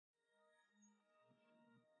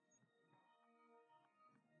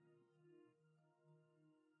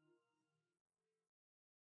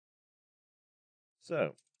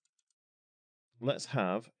So, let's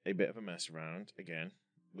have a bit of a mess around again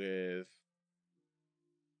with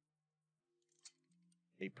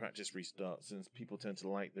a practice restart, since people tend to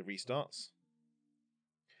like the restarts.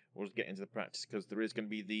 We'll just get into the practice because there is going to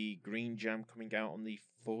be the Green Jam coming out on the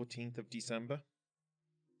 14th of December.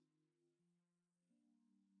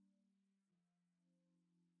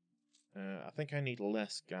 I think I need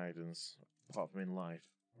less guidance, apart from in life.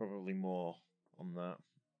 Probably more on that.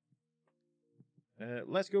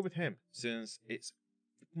 Let's go with him, since it's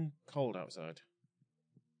cold outside.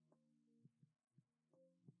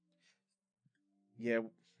 Yeah,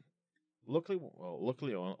 luckily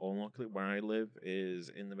or unluckily, where I live is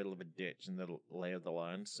in the middle of a ditch in the lay of the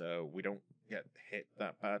land, so we don't get hit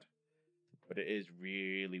that bad. But it is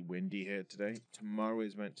really windy here today. Tomorrow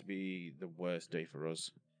is meant to be the worst day for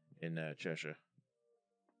us in Cheshire.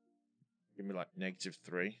 Give me like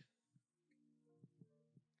 -3.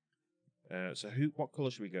 So what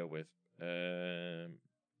colour should we go with?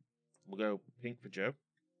 We'll go pink for Joe.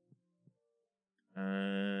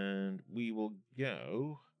 And we will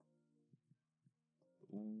go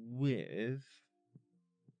with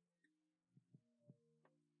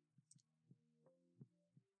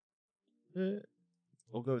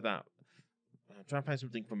we'll go with that. I'm trying to find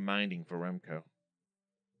something for mining for Remco.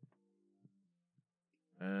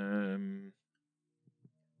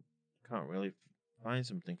 Can't really find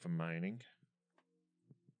something for mining.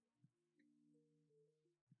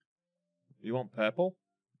 You want purple?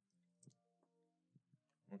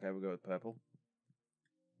 Okay, we'll go with purple.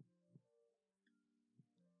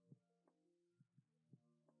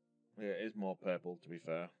 Yeah, it is more purple, to be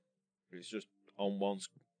fair. It's just on one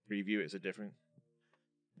preview, it's a different.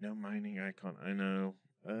 No mining icon, I know.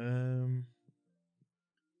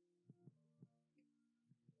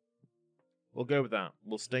 We'll go with that.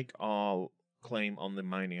 We'll stake our claim on the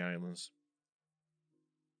mining islands.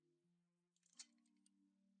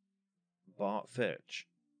 Bart Fitch.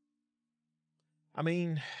 I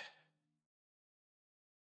mean,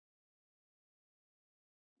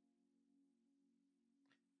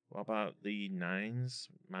 what about the mines?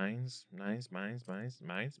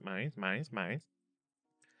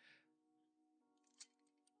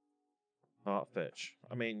 Bart Fitch.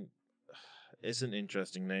 I mean, it's an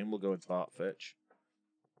interesting name. We'll go with Bart Fitch.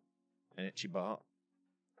 And Itchy Bart.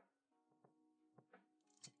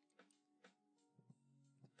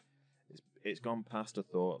 It's gone past a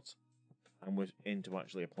thought, and we're into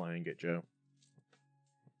actually applying it, Joe.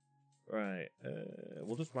 Right,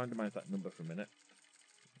 we'll just randomize that number for a minute.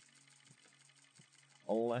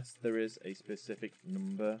 Unless there is a specific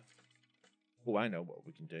number. Oh, I know what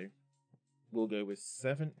we can do. We'll go with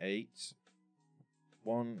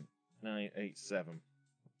 781987.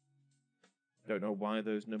 Don't know why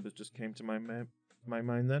those numbers just came to my mind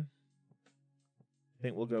then. I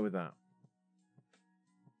think we'll go with that.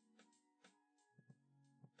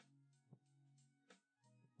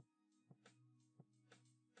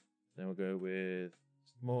 Then we'll go with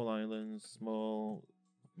small islands, small,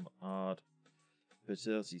 hard,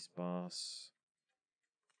 fertility sparse,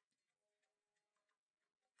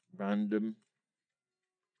 random.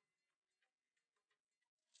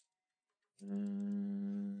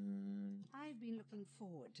 I've been looking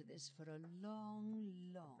forward to this for a long,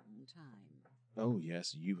 long time. Oh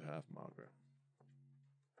yes, you have, Margaret.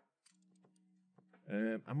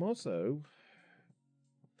 I'm also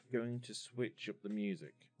going to switch up the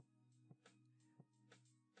music.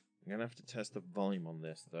 I'm going to have to test the volume on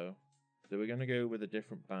this, though. So we're going to go with a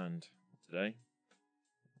different band today.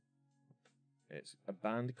 It's a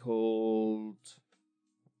band called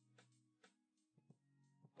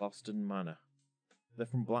Boston Manor. They're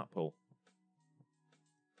from Blackpool.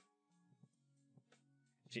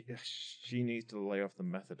 She needs to lay off the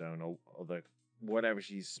methadone or the whatever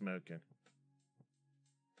she's smoking.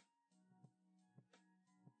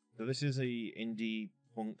 So this is a indie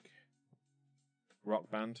punk rock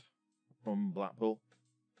band from Blackpool.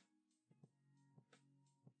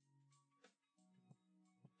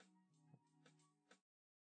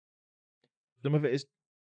 Some of it is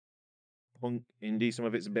punk indie, some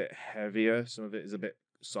of it's a bit heavier, some of it is a bit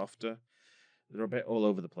softer. They're a bit all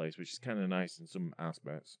over the place, which is kind of nice in some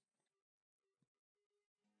aspects.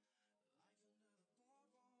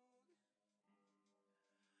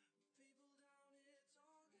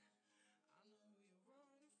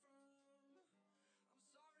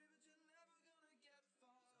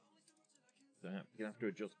 So I'm gonna have to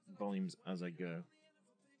adjust volumes as I go.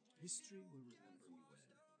 History will remember me well,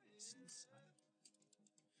 since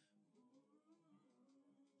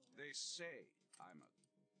they say I'm a...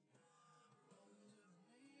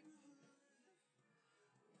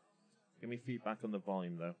 Give me feedback on the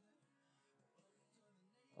volume, though.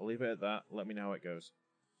 I'll leave it at that. Let me know how it goes.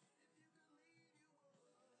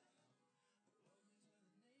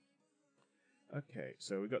 Okay,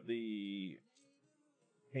 so we got the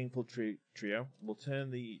Painful Trio. We'll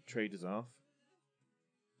turn the traders off.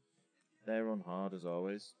 They're on hard as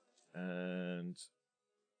always. And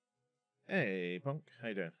hey, Punk, how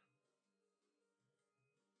you doing?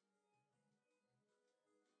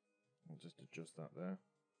 I'll just adjust that there.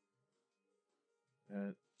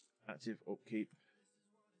 Active upkeep.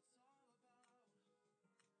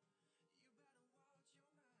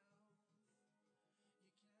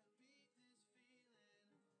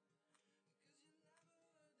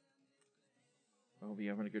 I hope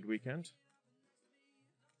you're having a good weekend.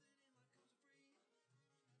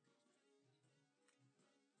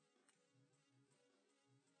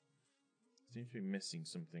 Seems to be missing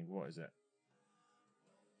something. What is it?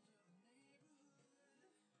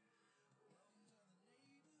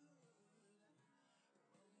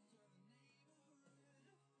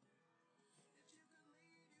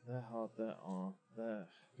 They're hard, they're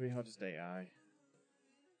 3 hardest AI.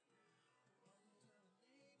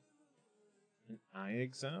 An eye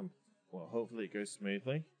exam? Well, hopefully it goes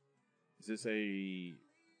smoothly. Is this a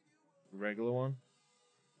regular one?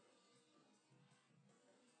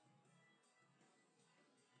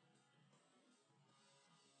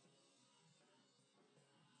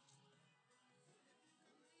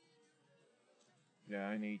 Yeah,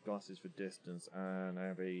 I need glasses for distance, and I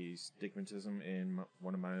have a stigmatism in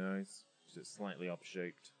one of my eyes, so it's slightly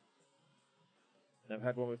up-shaped. Never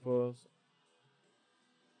had one before.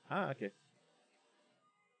 Ah, okay.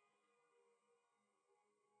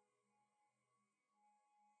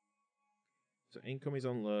 So income is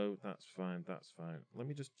on low, that's fine, that's fine. Let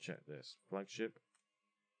me just check this. Flagship.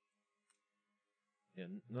 Yeah,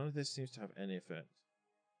 none of this seems to have any effect.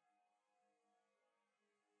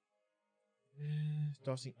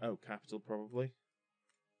 Starting, oh, capital probably.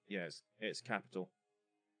 Yes, it's capital.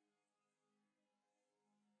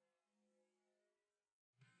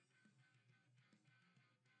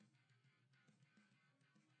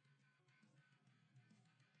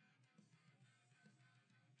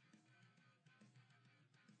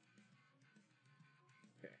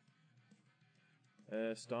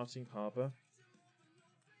 Okay. Starting harbour.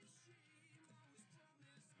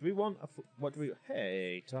 Do we want a? What do we?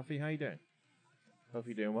 Hey, Tuffy, how you doing? Hope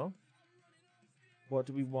you're doing well. What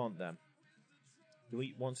do we want then? Do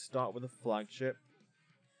we want to start with a flagship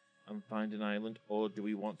and find an island, or do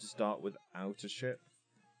we want to start without a ship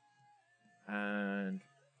and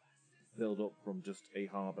build up from just a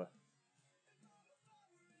harbour?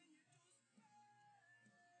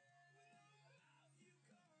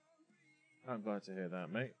 I'm glad to hear that,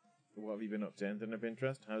 mate. What have you been up to? Anything of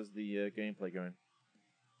interest? How's the gameplay going?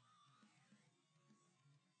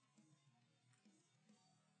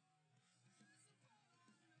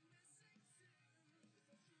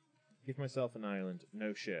 Give myself an island,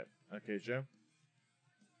 no ship. Okay, Joe?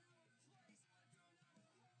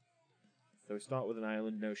 So we start with an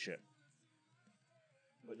island, no ship.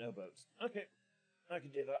 But no boats. Okay, I can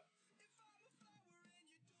do that.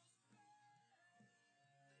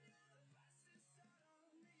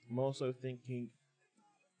 I'm also thinking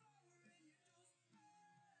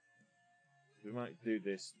we might do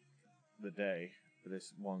this the day for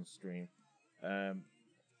this one stream.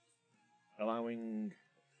 Allowing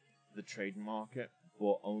the trade market,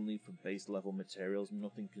 but only for base level materials,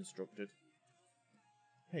 nothing constructed.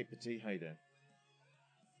 Hey, Petit, how you doing?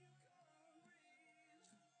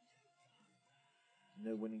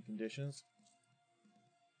 No winning conditions.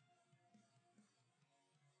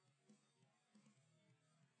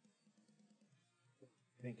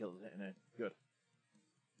 Painkillers hitting in. Good.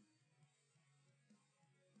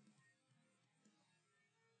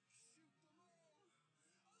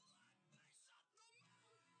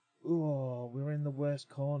 Oh, we're in the worst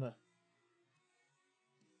corner.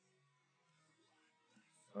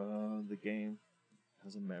 The game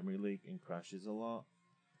has a memory leak and crashes a lot.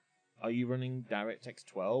 Are you running DirectX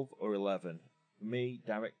 12 or 11? For me,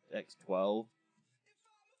 DirectX 12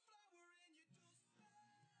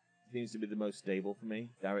 seems to be the most stable for me.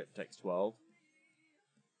 DirectX 12.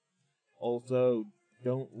 Also,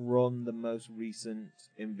 don't run the most recent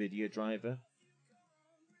NVIDIA driver.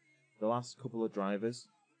 The last couple of drivers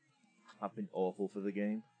have been awful for the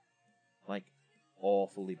game. Like,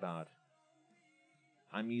 awfully bad.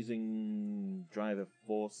 I'm using driver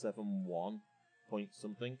 471 point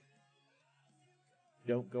something.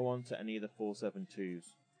 Don't go on to any of the 472s.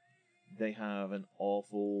 They have an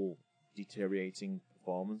awful deteriorating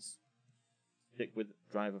performance. Stick with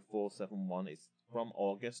driver 471. It's from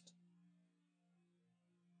August.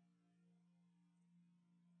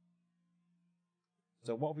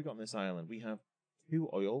 So what have we got on this island? We have 2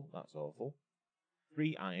 oil, that's awful,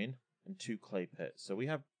 3 iron, and 2 clay pits. So we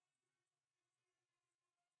have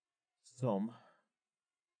some,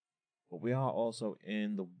 but we are also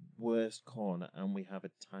in the worst corner, and we have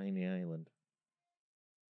a tiny island.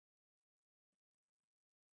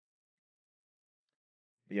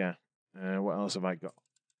 But yeah, what else have I got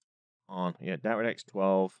on? Yeah, DirectX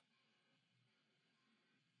 12.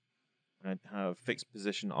 I have fixed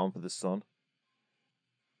position on for the sun.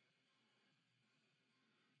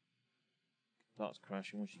 Starts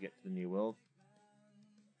crashing once you get to the new world.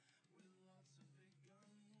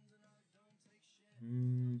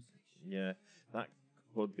 Yeah, that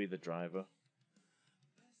could be the driver.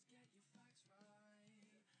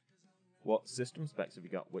 What system specs have you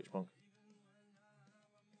got, Witchpunk?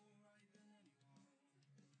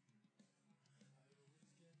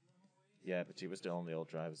 Yeah, but we're still on the old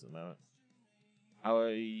drivers at the moment. How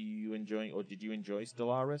are you enjoying, or did you enjoy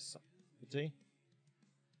Stellaris, Petit?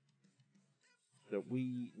 That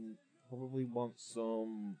we probably want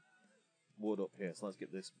some wood up here, so let's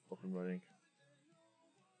get this up and running.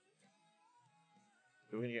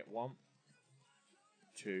 So we're going to get 1,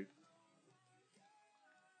 2,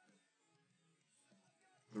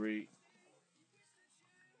 3,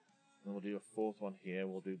 and we'll do a 4th one here.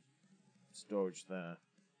 We'll do storage there.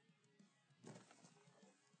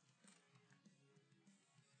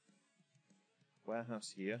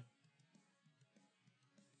 Warehouse here.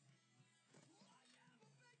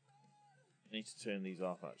 I need to turn these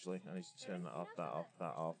off, actually. I need to turn that off, that off,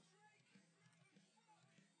 that off.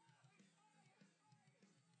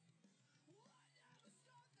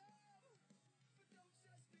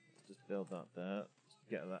 Just build that there.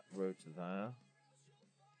 Get that road to there.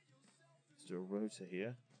 Let's do a road to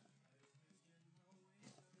here.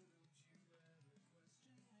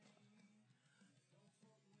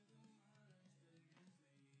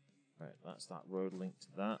 Right, that's that road linked to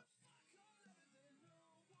that.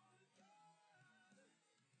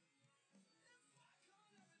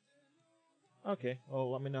 Okay,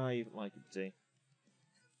 well, let me know how you like it, T.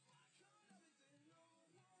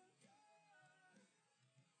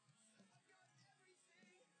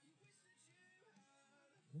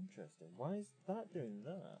 Interesting. Why is that doing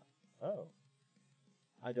that? Oh.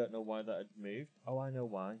 I don't know why that had moved. Oh, I know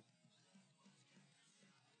why.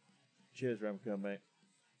 Cheers, Remco, mate.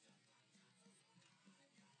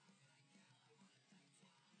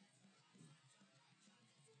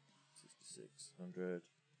 6,600.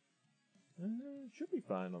 Should be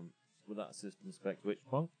fine on with that system spec,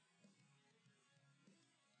 Witchpunk.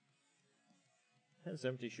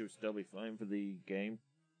 1070 should still be fine for the game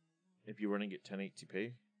if you're running at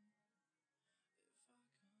 1080p.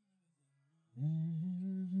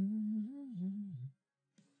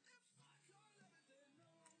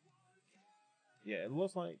 Yeah, it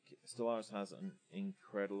looks like Stellaris has an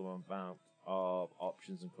incredible amount of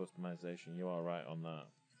options and customization. You are right on that.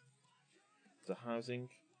 So housing.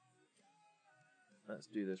 Let's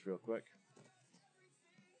do this real quick.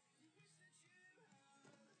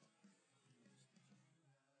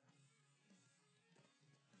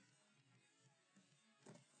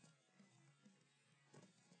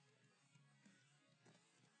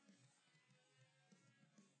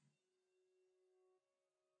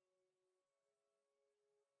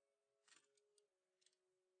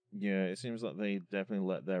 Yeah, it seems like they definitely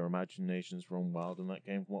let their imaginations run wild in that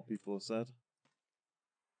game, from what people have said.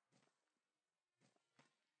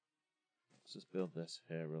 Let's just build this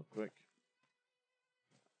here real quick.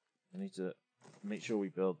 I need to make sure we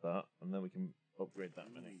build that, and then we can upgrade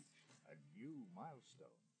that many. A new milestone.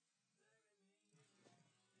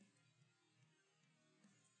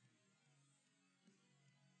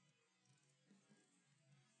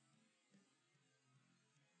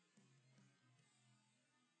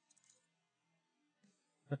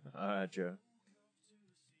 Alright, Joe.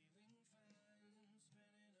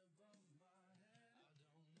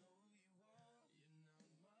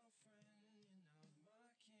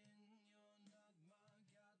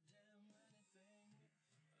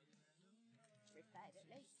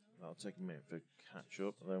 That'll take a minute for catch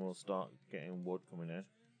up, and then we'll start getting wood coming in.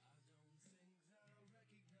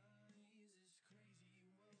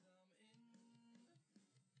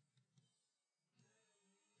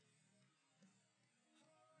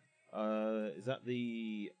 Is that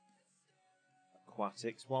the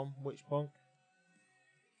aquatics one, Witchpunk?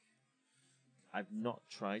 I've not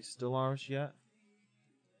tried Stellaris yet.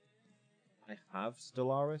 I have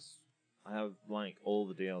Stellaris. I have like all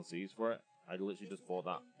the DLCs for it. I literally just bought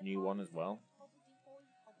that new one as well.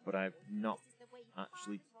 But I've not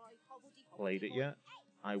actually played it yet.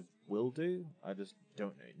 I will do. I just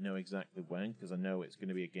don't know exactly when, because I know it's going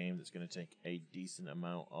to be a game that's going to take a decent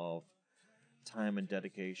amount of time and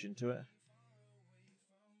dedication to it.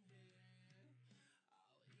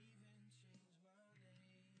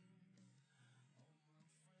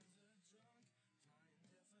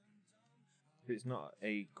 It's not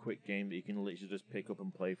a quick game that you can literally just pick up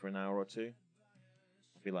and play for an hour or two.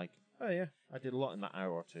 I'd be like, oh yeah, I did a lot in that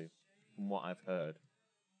hour or two, from what I've heard.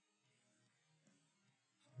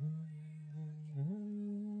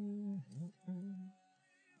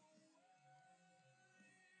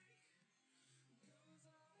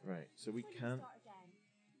 Right, so we can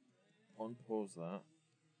unpause that.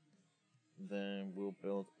 Then we'll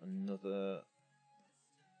build another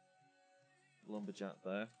lumberjack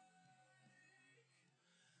there.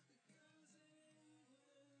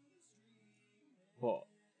 But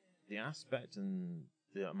the aspect and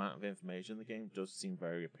the amount of information in the game does seem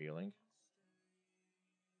very appealing.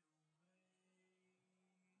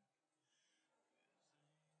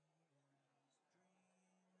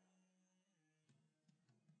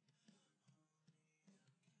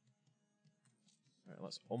 Alright,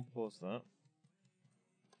 let's unpause that.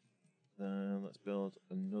 Then let's build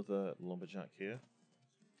another lumberjack here.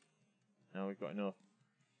 Now we've got enough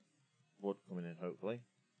wood coming in, hopefully.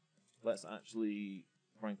 Let's actually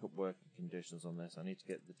crank up working conditions on this. I need to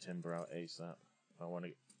get the timber out ASAP if I want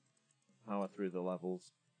to power through the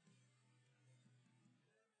levels.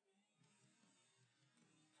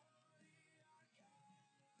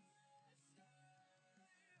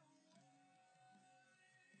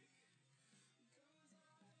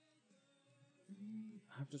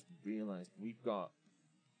 I've just realised we've got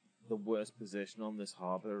the worst position on this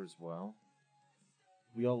harbour as well.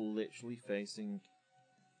 We are literally facing...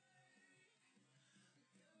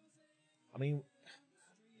 I mean,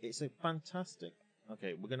 it's a fantastic...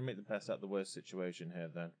 Okay, we're going to make the best out of the worst situation here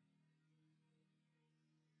then.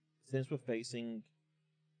 Since we're facing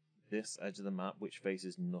this edge of the map, which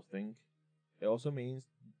faces nothing, it also means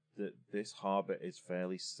that this harbour is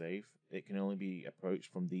fairly safe. It can only be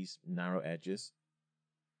approached from these narrow edges.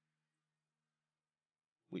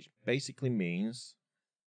 Which basically means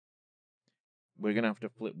we're going to have to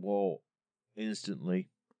flip war instantly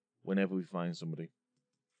whenever we find somebody.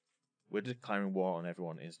 We're declaring war on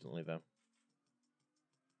everyone instantly then.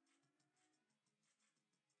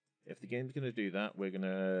 If the game's going to do that, we're going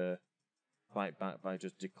to fight back by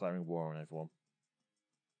just declaring war on everyone.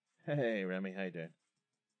 Hey Remy, how you doing?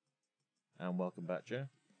 And welcome back, Joe.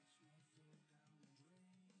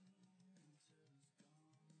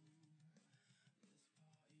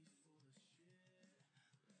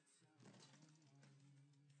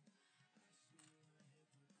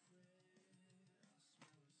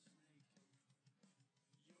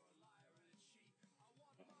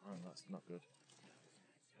 Oh, that's not good.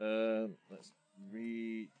 Let's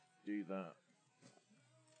redo that.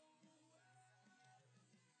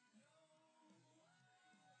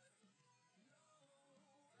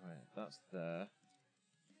 Right, that's there.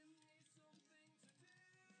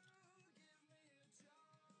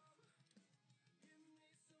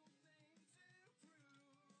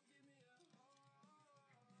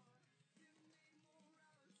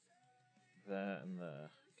 There and there.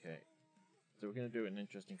 Okay. So we're going to do an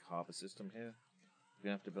interesting harbour system here. We're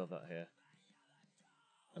going to have to build that here.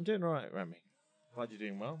 I'm doing alright, Remy. Glad you're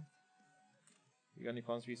doing well. You got any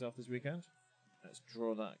plans for yourself this weekend? Let's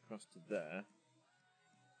draw that across to there.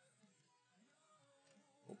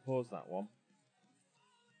 We'll pause that one.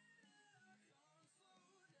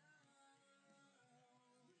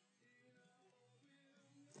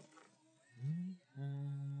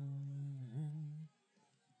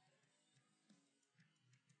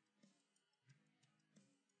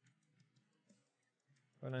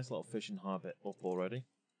 Got a nice little fishing harbour up already.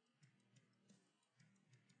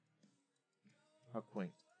 How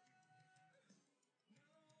quaint.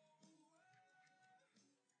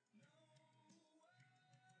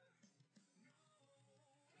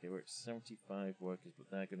 Okay, we're at 75 workers,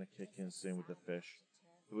 but they're going to kick in soon with the fish.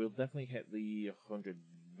 But we'll definitely hit the 100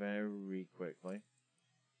 very quickly.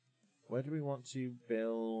 Where do we want to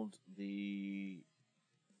build the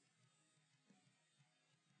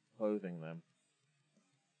clothing then?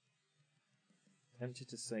 Tempted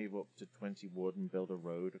to save up to 20 wood and build a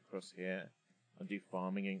road across here and do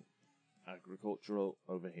farming and agricultural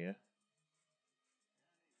over here.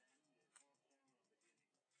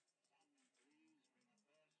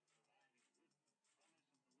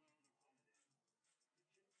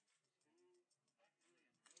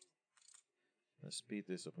 Let's speed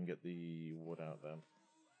this up and get the wood out then.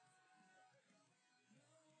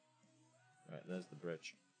 Right, there's the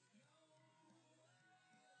bridge.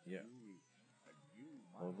 Yeah.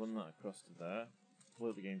 I'll run that across to there.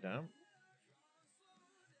 Slow the game down.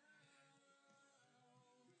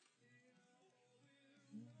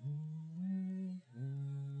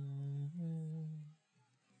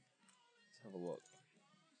 Let's have a look.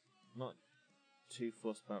 Not too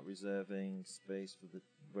fussed about reserving space for the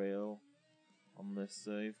rail on this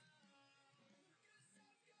save.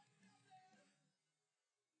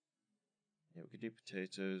 Yeah, we could do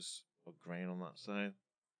potatoes or grain on that side.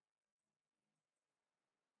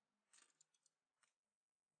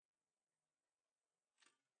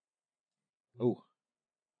 Oh,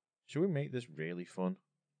 should we make this really fun?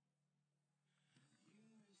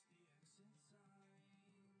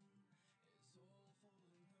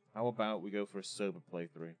 How about we go for a sober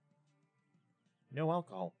playthrough? No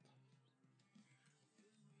alcohol.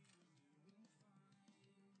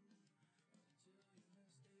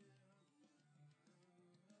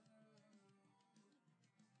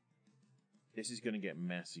 This is going to get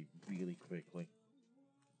messy really quickly.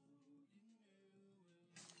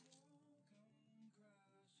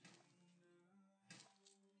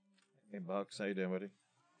 Hey, Bucks, how you doing, buddy?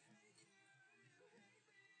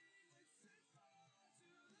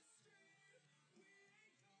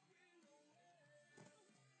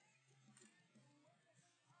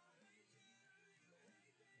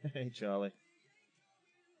 Hey, Charlie.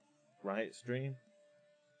 Riot stream?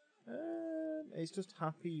 It's just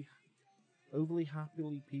happy, overly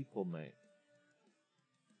happily people, mate.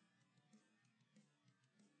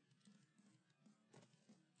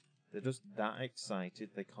 They're just that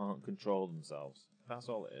excited they can't control themselves. That's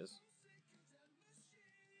all it is.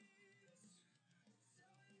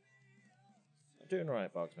 Doing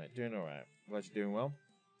alright, Box, mate. Doing alright. Glad you're doing well.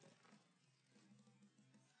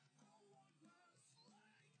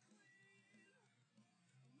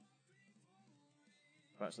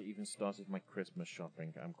 I've actually even started my Christmas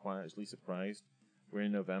shopping. I'm quite actually surprised. We're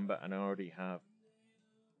in November and I already have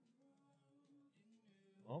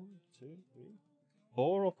 1, 2, 3,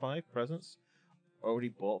 4 or 5 presents already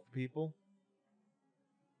bought for people.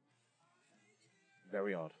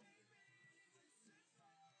 Very odd.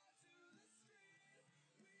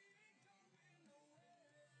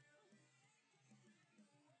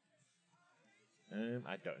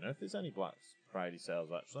 I don't know if there's any Black Friday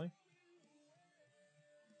sales actually.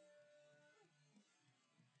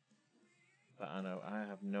 But I know I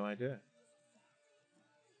have no idea.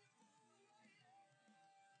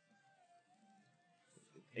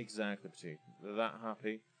 Exactly, Petite. They're that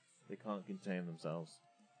happy, they can't contain themselves.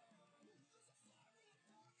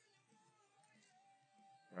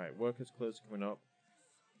 Right, workers' clothes coming up.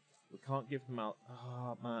 We can't give them out.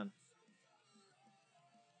 Oh, man.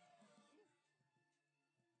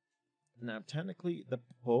 Now, technically, the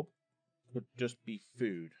pub could just be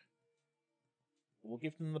food. We'll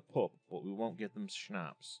give them the pub, but we won't give them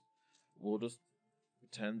schnapps. We'll just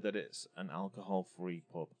pretend that it's an alcohol-free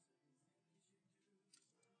pub.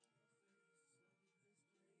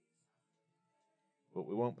 But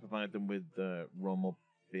we won't provide them with rum or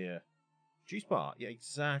beer. Juice bar, yeah,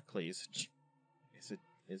 exactly. It's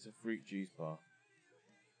a fruit juice bar.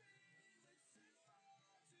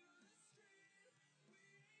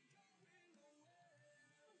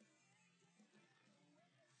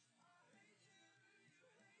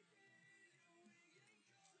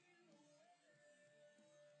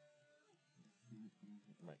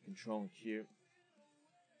 Right, control and Q.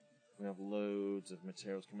 We have loads of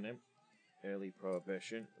materials coming in. Early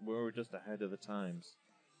prohibition. We're just ahead of the times.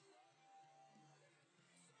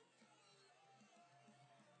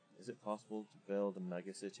 Is it possible to build a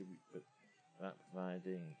mega city without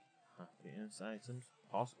providing happiness items?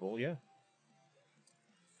 Possible, yeah.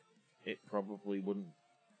 It probably wouldn't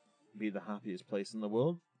be the happiest place in the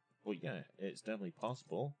world, but yeah, it's definitely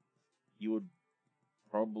possible. You would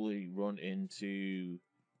probably run into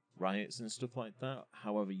riots and stuff like that.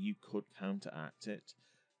 However, you could counteract it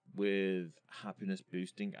with happiness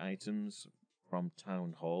boosting items from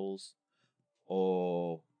town halls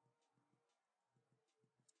or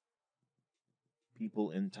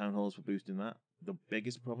people in town halls for boosting that. The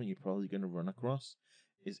biggest problem you're probably going to run across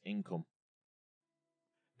is income.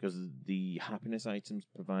 Because the happiness items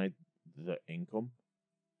provide the income.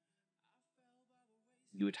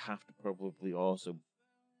 You would have to probably also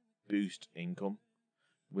boost income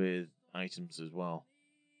with items as well.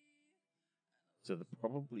 So the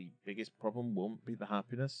probably biggest problem won't be the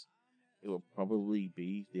happiness. It will probably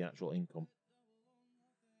be the actual income.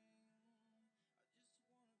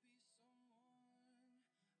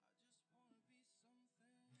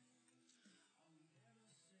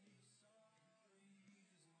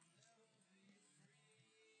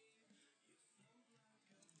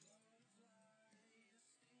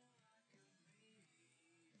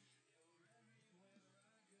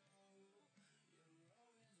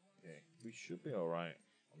 We should be alright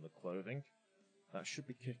on the clothing. That should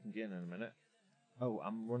be kicking in a minute. Oh,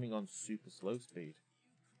 I'm running on super slow speed.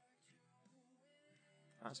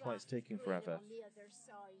 That's why it's taking forever. On the other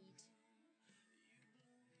side.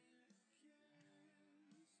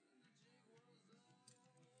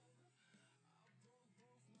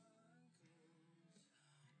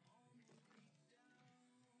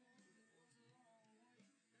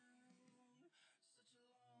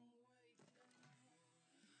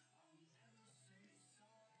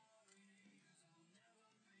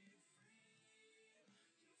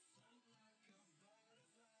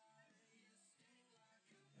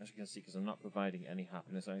 As you can see, because I'm not providing any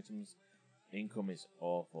happiness items, income is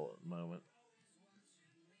awful at the moment.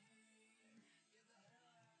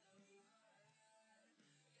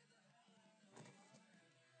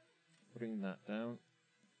 Putting that down.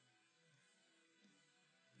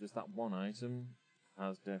 Just that one item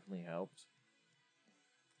has definitely helped.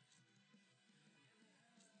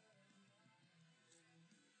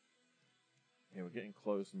 Yeah, we're getting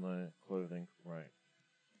close in the clothing. Right.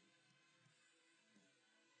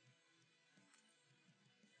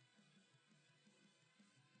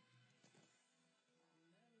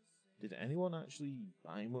 Did anyone actually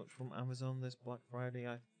buy much from Amazon this Black Friday?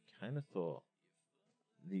 I kind of thought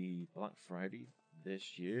the Black Friday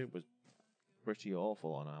this year was pretty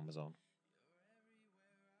awful on Amazon.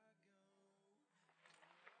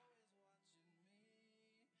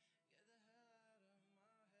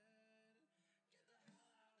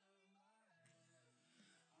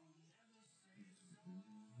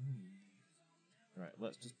 Right,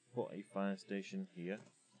 let's just put a fire station here.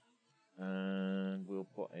 And we'll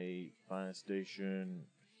put a fire station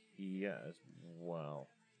here as well.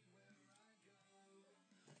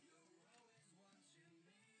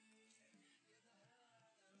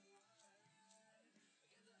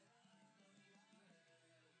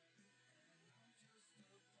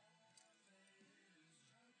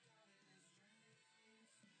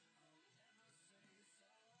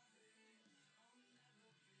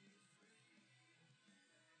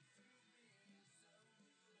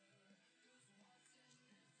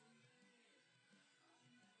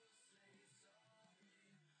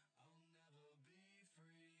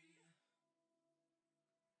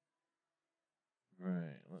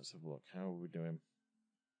 Right, let's have a look. How are we doing?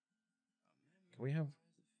 Can we have...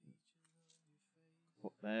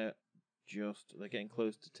 Put there, just... They're getting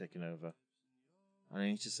close to taking over. I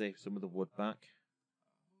need to save some of the wood back.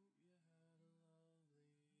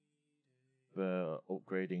 For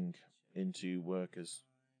upgrading into workers.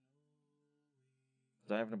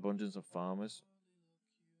 I have an abundance of farmers.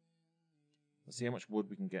 Let's see how much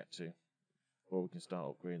wood we can get to before we can start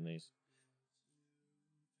upgrading these.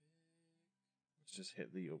 Let's just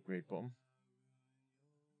hit the upgrade button.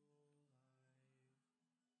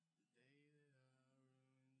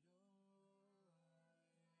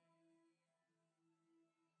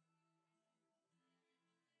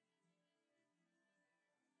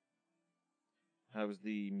 How's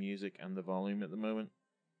the music and the volume at the moment?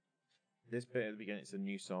 This bit at the beginning, it's a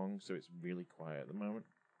new song, so it's really quiet at the moment.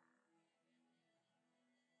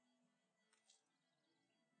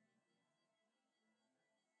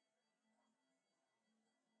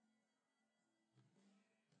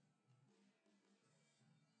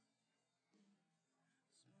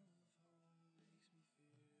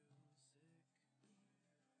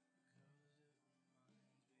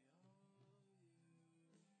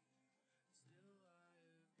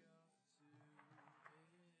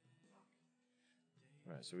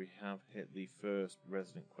 Right, so we have hit the first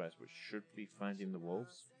resident quest, which should be finding the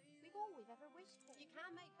wolves. We've all we've ever wished for. You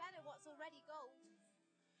can't make better what's already gold.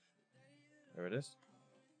 There it is.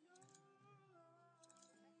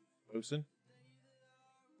 Bosun.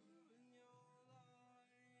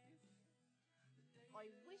 I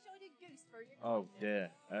wish I'd a goose for your Oh kindness.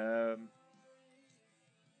 dear.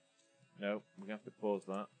 No, we're gonna have to pause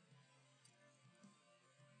that.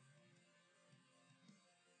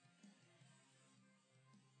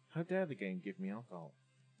 How dare the game give me alcohol?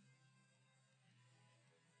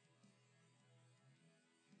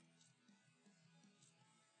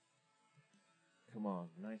 Come on,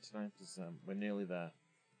 99%. We're nearly there.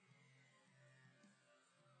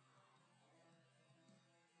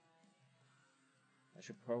 I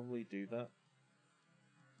should probably do that.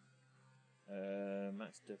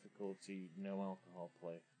 Max difficulty, no alcohol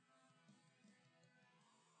play.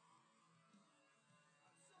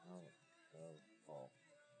 Alcohol.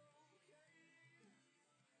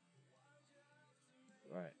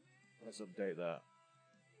 Right, let's update that.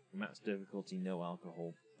 Max difficulty, no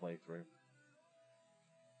alcohol playthrough.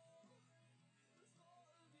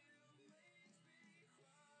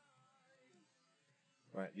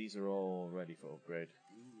 Right, these are all ready for upgrade.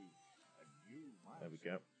 There we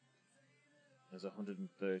go. There's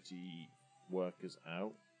 130 workers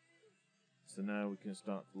out. So now we can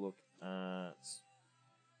start to look at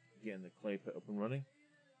getting the clay pit up and running.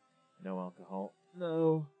 No alcohol.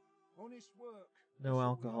 No. Honest work. No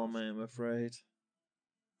alcohol, mate, I'm afraid.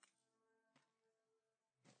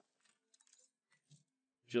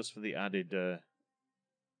 Just for the added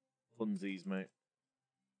funsies, mate.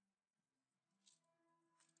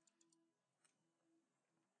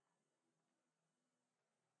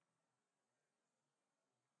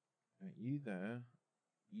 Right, you there.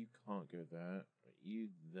 You can't go there. Right, you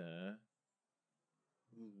there.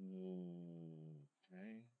 Ooh,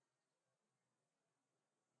 okay.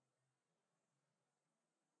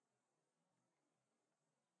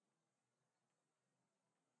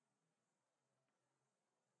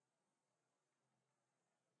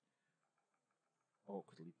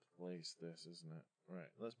 Awkwardly place this, isn't it? Right,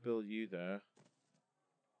 let's build you there.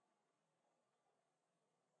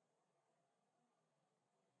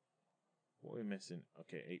 What are we missing?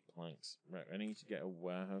 Okay, 8 planks. Right, I need to get a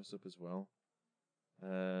warehouse up as well.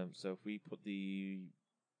 So if we put the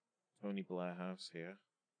Tony Blair house here.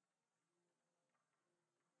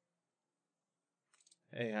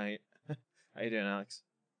 Hey, how you doing, Alex?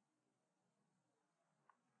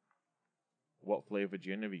 What flavor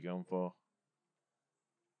gin have you gone for?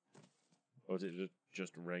 Or is it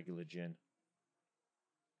just regular gin?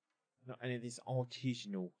 Not any of this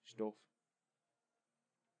artisanal stuff.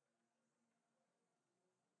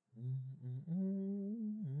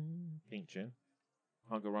 Pink gin.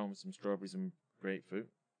 Can't go wrong with some strawberries and grapefruit.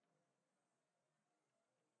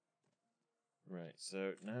 Right,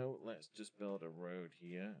 so now let's just build a road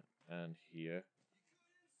here and here.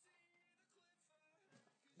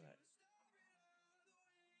 Right.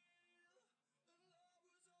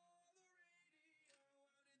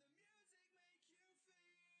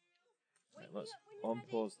 Right, let's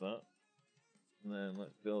unpause that. And then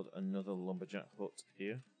let's build another lumberjack hut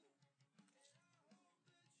here.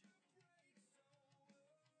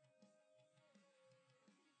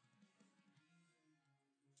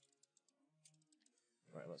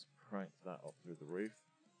 Right, let's crank that up through the roof.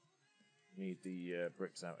 Need the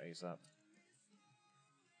bricks out ASAP.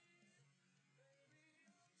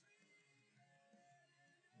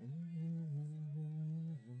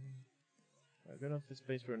 Right, I've got enough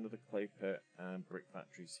space for another clay pit and brick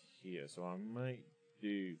factories here, so I might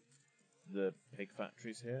do the pig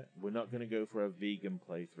factories here. We're not going to go for a vegan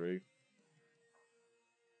playthrough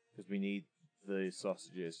because we need the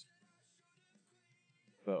sausages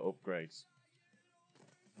for upgrades.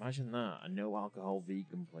 Imagine that, a no alcohol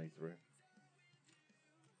vegan playthrough.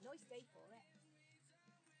 Nice day for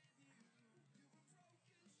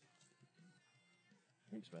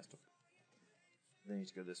it. Oops, messed up. They need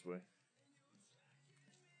to go this way.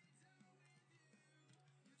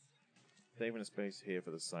 Saving a space here for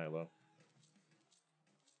the silo.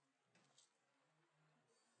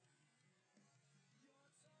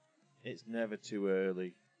 It's never too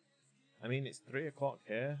early. I mean, it's 3 o'clock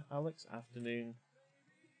here, Alex. Afternoon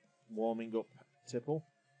warming up tipple.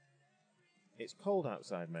 It's cold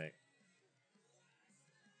outside, mate.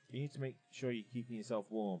 You need to make sure you're keeping yourself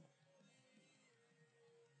warm.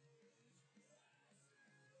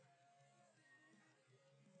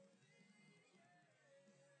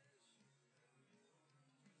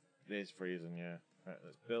 It is freezing, yeah. Right,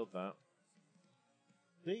 let's build that.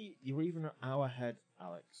 See, you're even an hour ahead,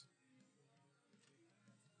 Alex.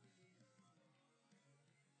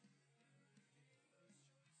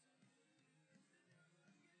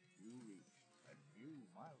 You reached a new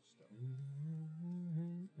milestone.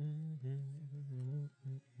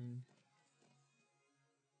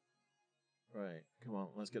 Right, come on,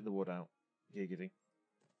 let's get the wood out. Giggity.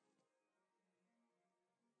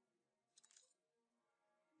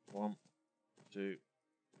 1, 2,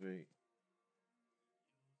 3.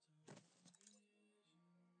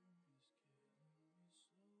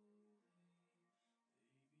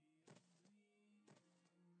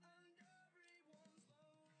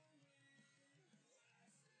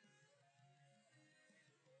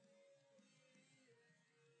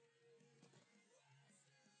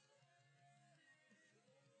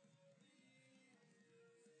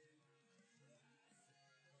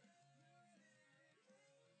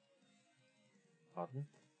 Pardon?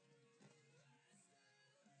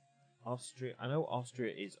 Austria. I know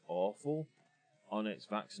Austria is awful on its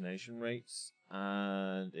vaccination rates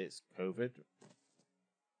and its COVID.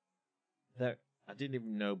 I didn't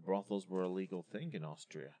even know brothels were a legal thing in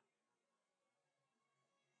Austria.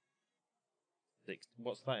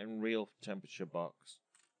 What's that in real temperature box?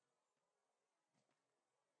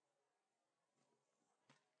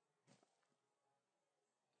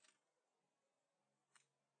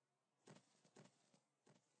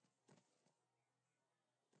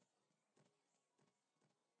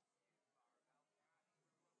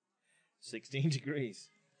 16 degrees.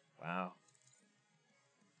 Wow.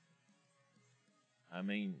 I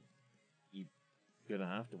mean, you're gonna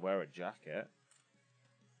have to wear a jacket.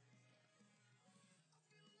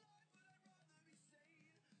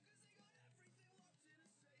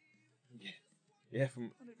 Yeah,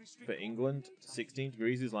 for England, 16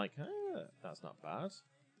 degrees is like, that's not bad.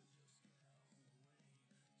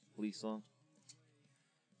 Police on.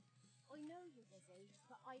 I know you're busy,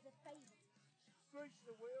 but I've a favour. Grease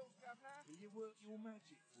the wheels, Governor. Will you work your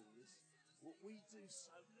magic for us? What we do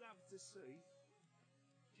so love to see.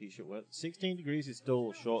 T-shirt weather. 16 degrees is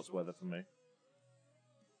still shorts weather for me.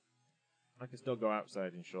 I can still go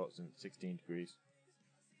outside in shorts in 16 degrees.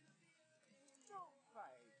 Not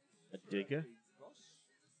bad. A digger?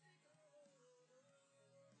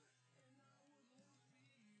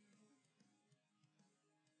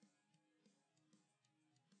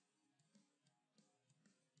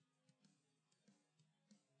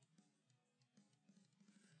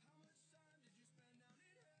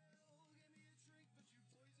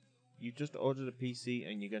 You just ordered a PC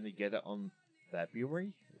and you're going to get it on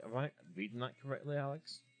February? Am I reading that correctly,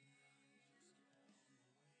 Alex?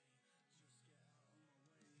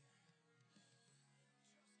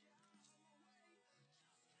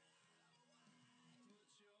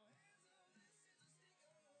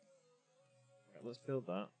 Right, let's build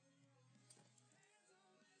that.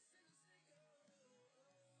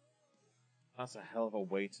 That's a hell of a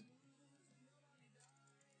wait.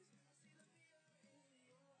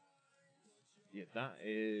 Yeah, that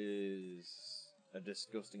is a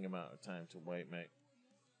disgusting amount of time to wait, mate.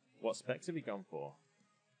 What specs have you gone for?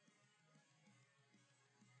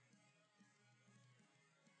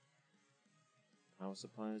 Power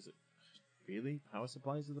supplies? Really? Power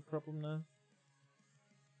supplies are the problem now?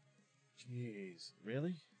 Jeez,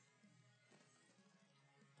 really?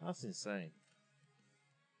 That's insane.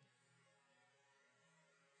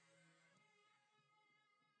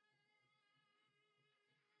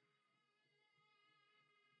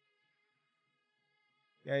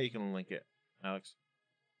 Yeah, you can link it, Alex.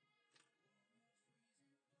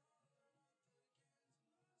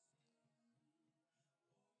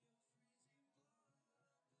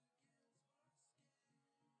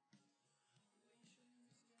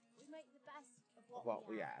 We make the best of What what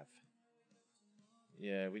we have.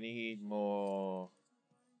 Yeah, we need more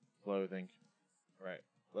clothing. Right,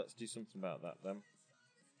 let's do something about that then.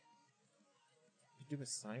 We do a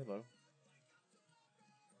silo.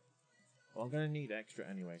 Well, I'm going to need extra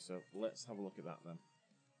anyway, so let's have a look at that then.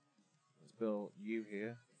 Let's build you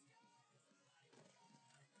here.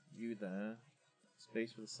 You there.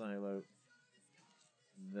 Space for the silo.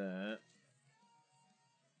 There.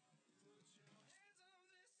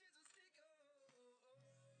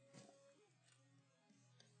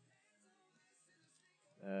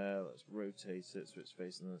 Let's rotate it so it's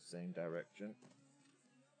facing the same direction.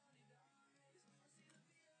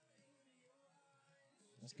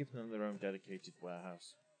 Let's give them their own dedicated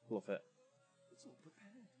warehouse. Fluff it. It's all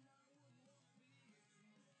prepared.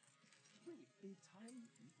 Really, in time,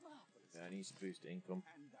 marvelous. Yeah, I need to boost income.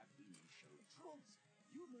 And that blue show trolls.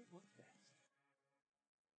 You know what best.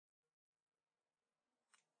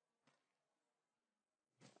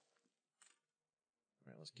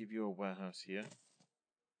 Right, let's give you a warehouse here.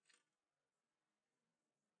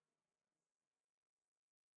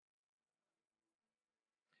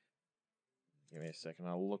 Give me a second,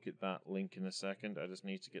 I'll look at that link in a second. I just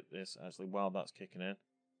need to get this actually while that's kicking in.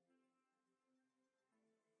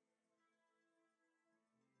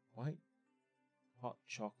 White hot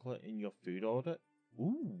chocolate in your food order?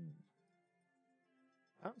 Ooh.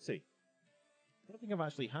 Fancy. I don't think I've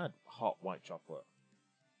actually had hot white chocolate.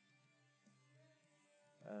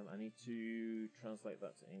 I need to translate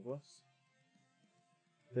that to English.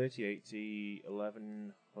 3080,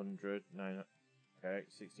 1100, 900, okay,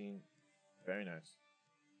 16. Very nice.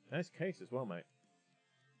 Nice case as well, mate.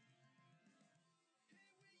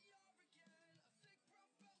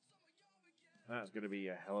 That's going to be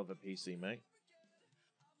a hell of a PC, mate.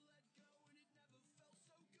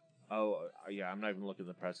 Oh, yeah, I'm not even looking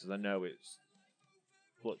at the price because I know it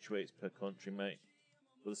fluctuates per country, mate.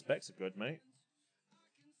 But the specs are good, mate.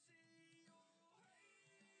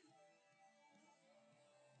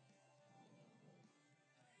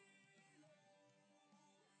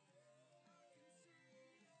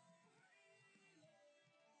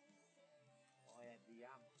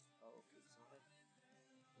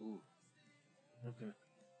 Ooh. Okay.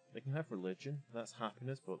 They can have religion, that's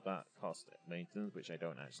happiness, but that costs maintenance, which I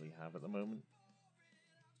don't actually have at the moment.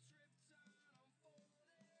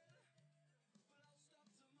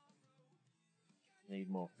 Need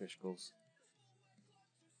more fish gulls.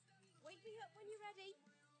 We'd be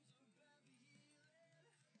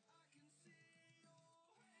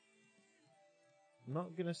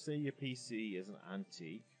not gonna say your PC is an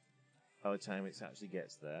antique by the time it actually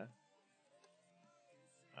gets there.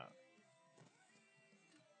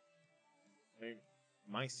 I mean,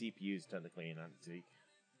 my CPU is technically an antique.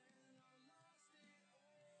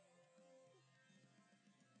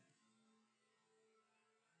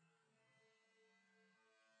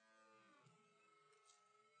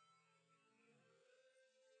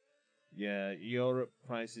 Yeah, Europe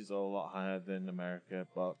prices are a lot higher than America,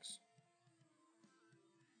 box.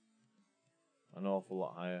 An awful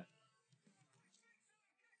lot higher.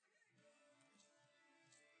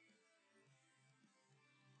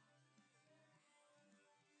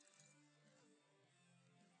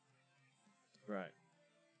 Right.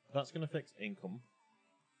 That's going to fix income.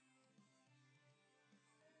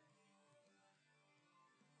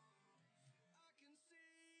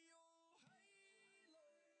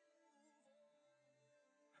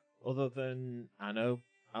 Other than Anno,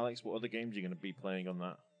 Alex, what other games are you going to be playing on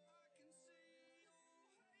that?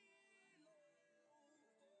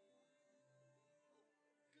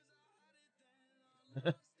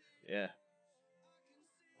 Yeah.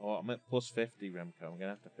 Oh, I'm at plus 50, Remco. I'm going to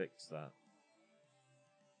have to fix that.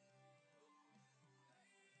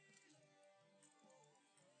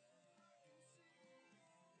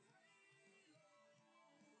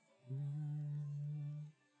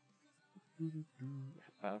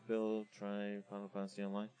 Battlefield, try Final Fantasy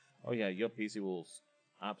Online. Oh yeah, your PC will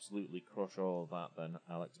absolutely crush all of that then,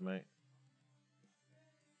 Alex, mate.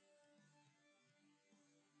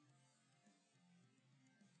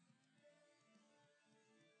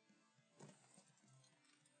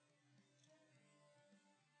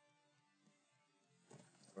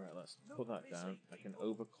 Alright, let's put that down. I can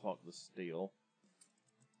overclock the steel.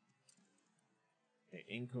 Okay,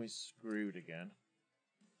 income is screwed again.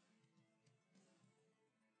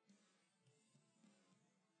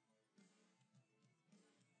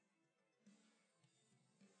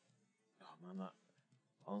 Oh man, that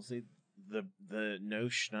honestly, the no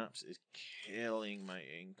schnapps is killing my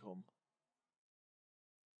income.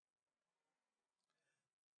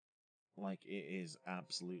 Like it is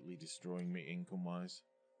absolutely destroying me income wise.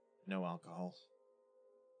 No alcohol.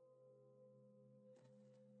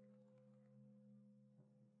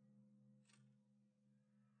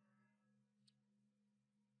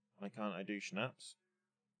 Why can't I do schnapps?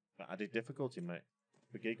 For added difficulty, mate.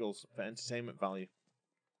 For giggles, for entertainment value.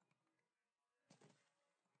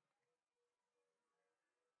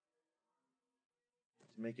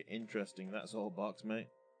 To make it interesting, that's all, box, mate.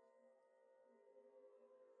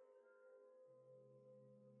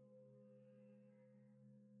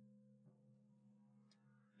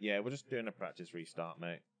 Yeah, we're just doing a practice restart,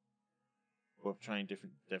 mate. We're trying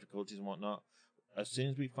different difficulties and whatnot. As soon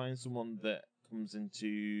as we find someone that comes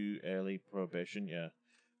into early prohibition, yeah.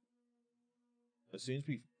 As soon as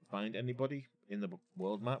we find anybody in the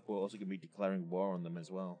world map, we're also going to be declaring war on them as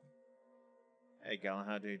well. Hey, Gal,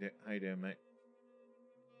 how you doing, mate?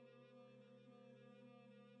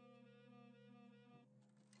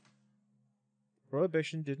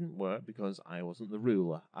 Prohibition didn't work because I wasn't the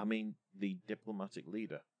ruler. I mean, the diplomatic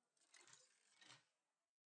leader.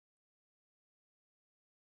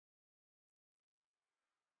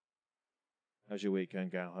 How's your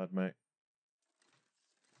weekend, Galahad, mate?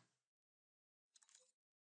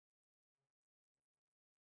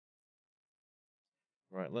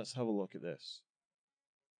 Right, let's have a look at this.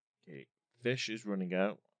 Okay, fish is running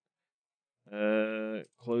out.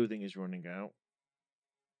 Clothing is running out.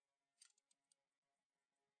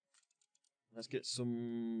 Let's get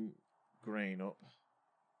some grain up.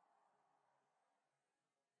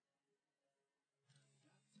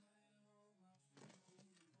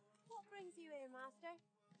 What brings you here, master?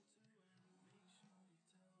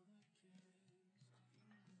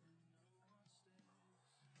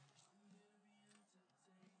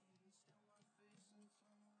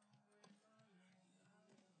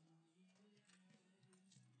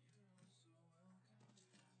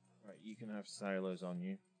 Right, you can have silos on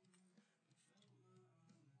you.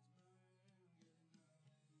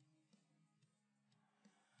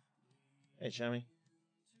 Hey, Shammy.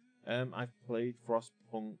 I've played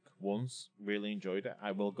Frostpunk once, really enjoyed it.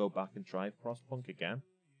 I will go back and try Frostpunk again.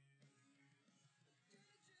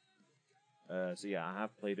 So yeah, I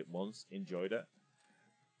have played it once, enjoyed it.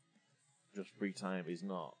 Just free time is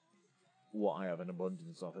not what I have an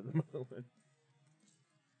abundance of at the moment.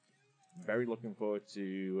 Very looking forward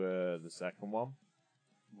to the second one,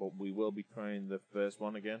 but we will be trying the first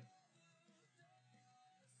one again.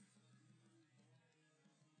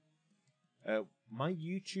 My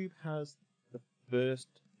YouTube has the first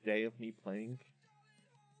day of me playing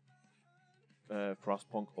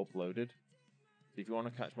Frostpunk uploaded. If you want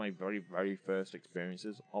to catch my very, very first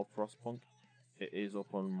experiences of Frostpunk, it is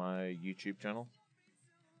up on my YouTube channel.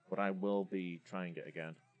 But I will be trying it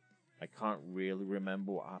again. I can't really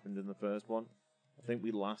remember what happened in the first one. I think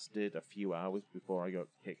we lasted a few hours before I got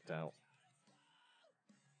kicked out.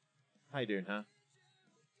 How you doing, huh?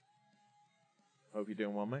 Hope you're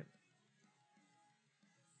doing well, mate.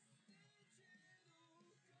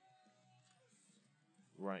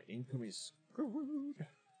 Right, income is screwed.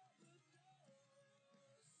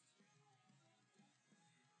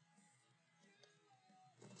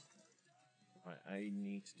 Right, I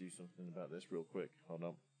need to do something about this real quick. Hold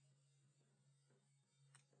on.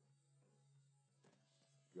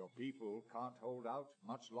 Your people can't hold out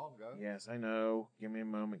much longer. Yes, I know. Give me a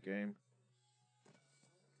moment, game.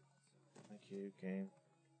 Thank you, game.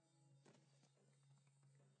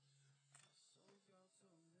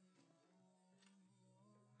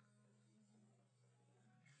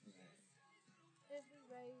 Every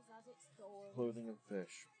rose has its thorns. Clothing and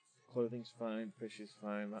fish. Clothing's fine, fish is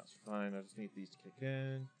fine, that's fine. I just need these to kick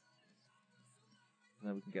in. And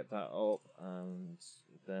then we can get that up, and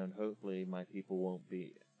then hopefully my people won't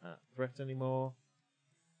be at threat anymore.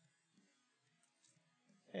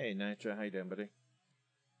 Hey, Nitro, how you doing, buddy?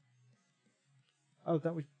 Oh,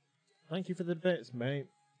 that was... Thank you for the bits, mate.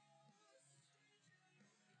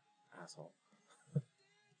 Asshole.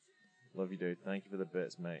 Love you, dude. Thank you for the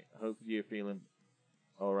bits, mate. Hopefully you're feeling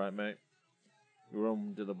alright, mate. You were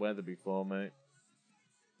under the weather before, mate.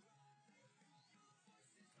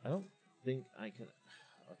 I don't think I can...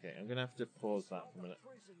 Okay, I'm going to have to pause that for a minute.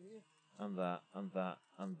 And that, and that,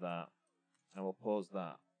 and that. And we'll pause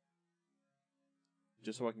that.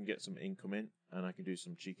 Just so I can get some income in, and I can do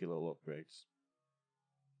some cheeky little upgrades.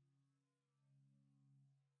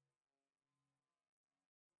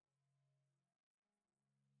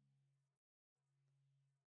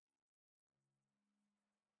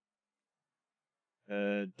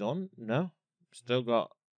 Done? No. Still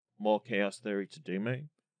got more Chaos Theory to do, mate.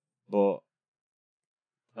 But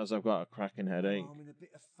as I've got a cracking headache,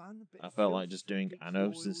 I felt like just doing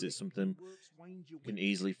Anno, since it's something you can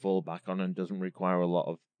easily fall back on and doesn't require a lot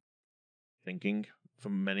of thinking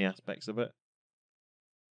from many aspects of it.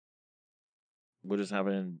 We're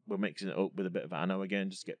mixing it up with a bit of Anno again,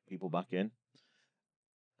 just to get people back in.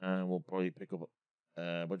 And we'll probably pick up,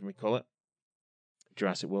 what do we call it?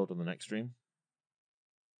 Jurassic World on the next stream.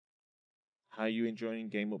 How are you enjoying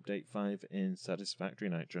Game Update 5 in Satisfactory,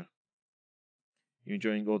 Nitro? You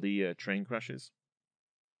enjoying all the train crashes?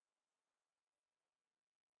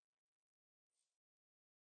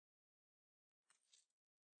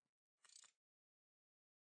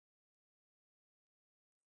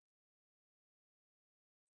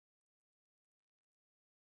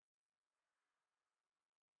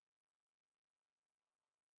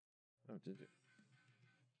 Oh, did it?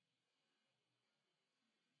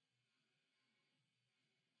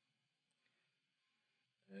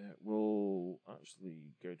 We'll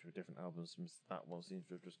actually go to a different album since that one seems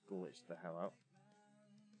to have just glitched the hell out.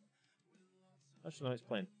 Actually, no, it's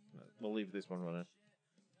playing. We'll leave this one running.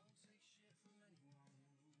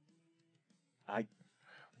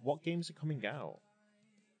 What games are coming out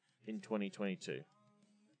in 2022?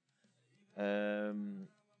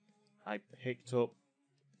 I picked up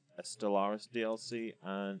a Stellaris DLC,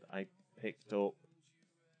 and I picked up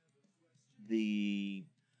the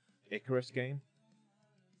Icarus game,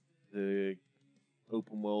 the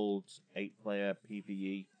open world 8-player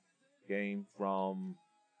PvE game from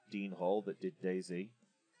Dean Hall that did DayZ.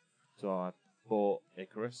 So I bought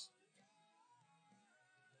Icarus.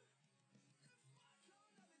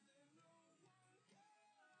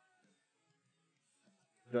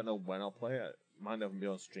 Don't know when I'll play it. Might not even be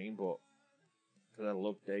on stream, but because I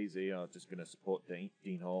love DayZ, I'm just gonna support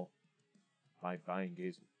Dean Hall by buying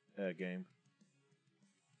his game.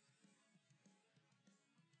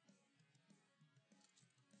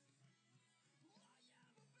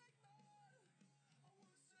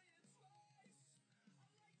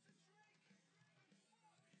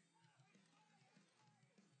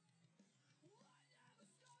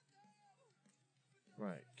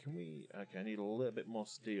 Right, can we... Okay, I need a little bit more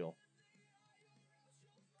steel.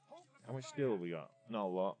 How much steel have we got? Not a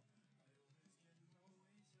lot.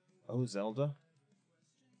 Oh, Zelda?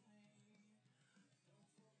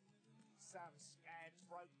 Some scabs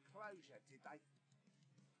broke closure, did they?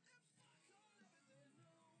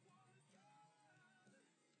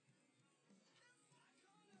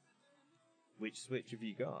 Which Switch have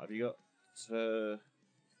you got? Have you got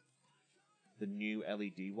the new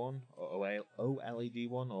LED one, or OLED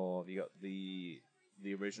one, or have you got the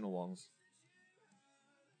original ones?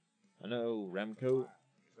 I know Remco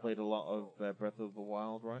played a lot of Breath of the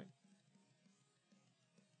Wild, right?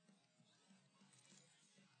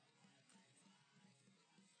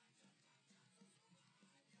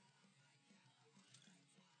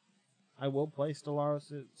 I will play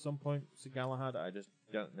Stellaris at some point to Galahad. I just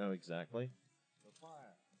don't know exactly. The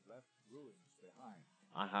fire left ruins behind.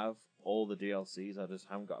 I have all the DLCs. I just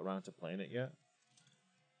haven't got around to playing it yet.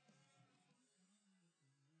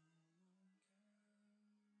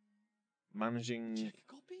 Managing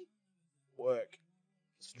work,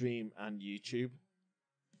 stream, and YouTube.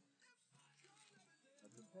 A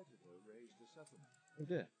competitor raised a settlement. Oh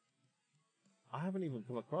dear. I haven't even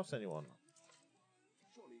come across anyone.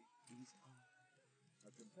 Surely these are.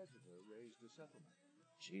 A competitor raised a settlement.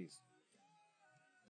 Jeez.